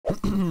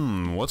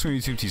What's going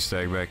on YouTube,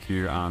 T-Stag back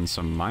here on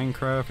some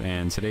Minecraft,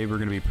 and today we're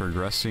going to be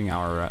progressing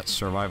our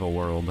survival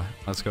world.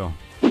 Let's go.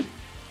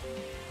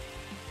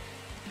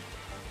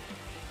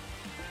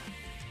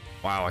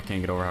 Wow, I can't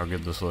get over how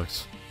good this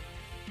looks.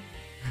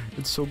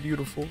 It's so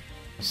beautiful.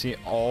 I see,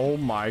 oh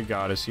my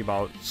god, I see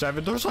about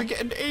 7, there's like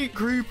 8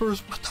 creepers.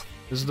 What the?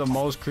 This is the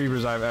most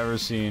creepers I've ever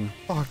seen.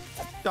 Fuck,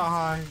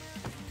 die.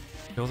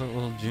 Kill that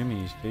little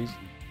Jimmy, he's chasing.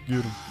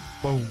 Get him.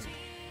 Boom,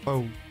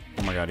 boom.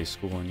 Oh my god, he's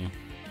schooling you.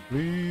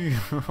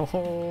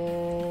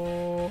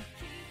 Oh.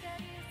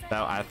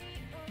 That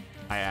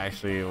I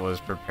actually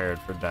was prepared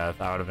for death.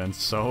 I would have been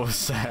so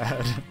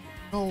sad.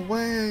 No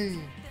way!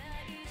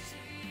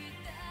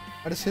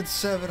 I just hit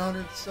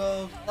 700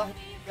 subs. Let's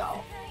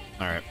go.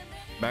 Alright,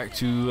 back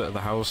to the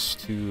house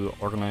to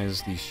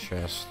organize these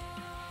chests.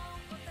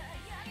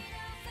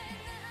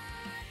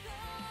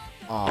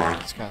 Oh, I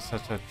just got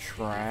such a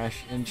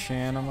trash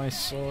enchant on my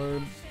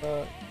sword.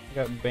 I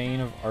got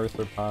Bane of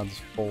Arthropods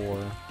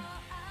 4.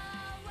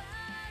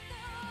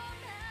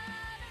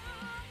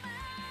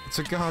 It's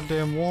a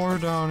goddamn war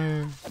down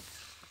here.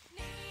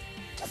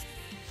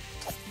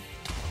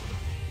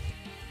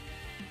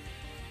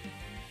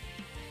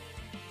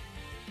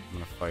 I'm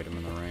gonna fight him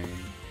in the rain.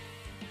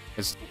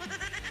 It's...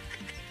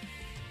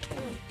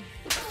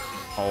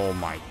 Oh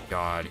my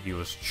god, he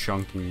was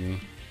chunking me.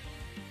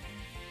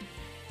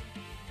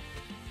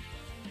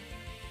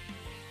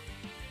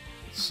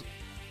 It's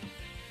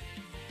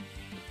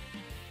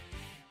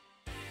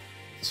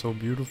so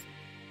beautiful.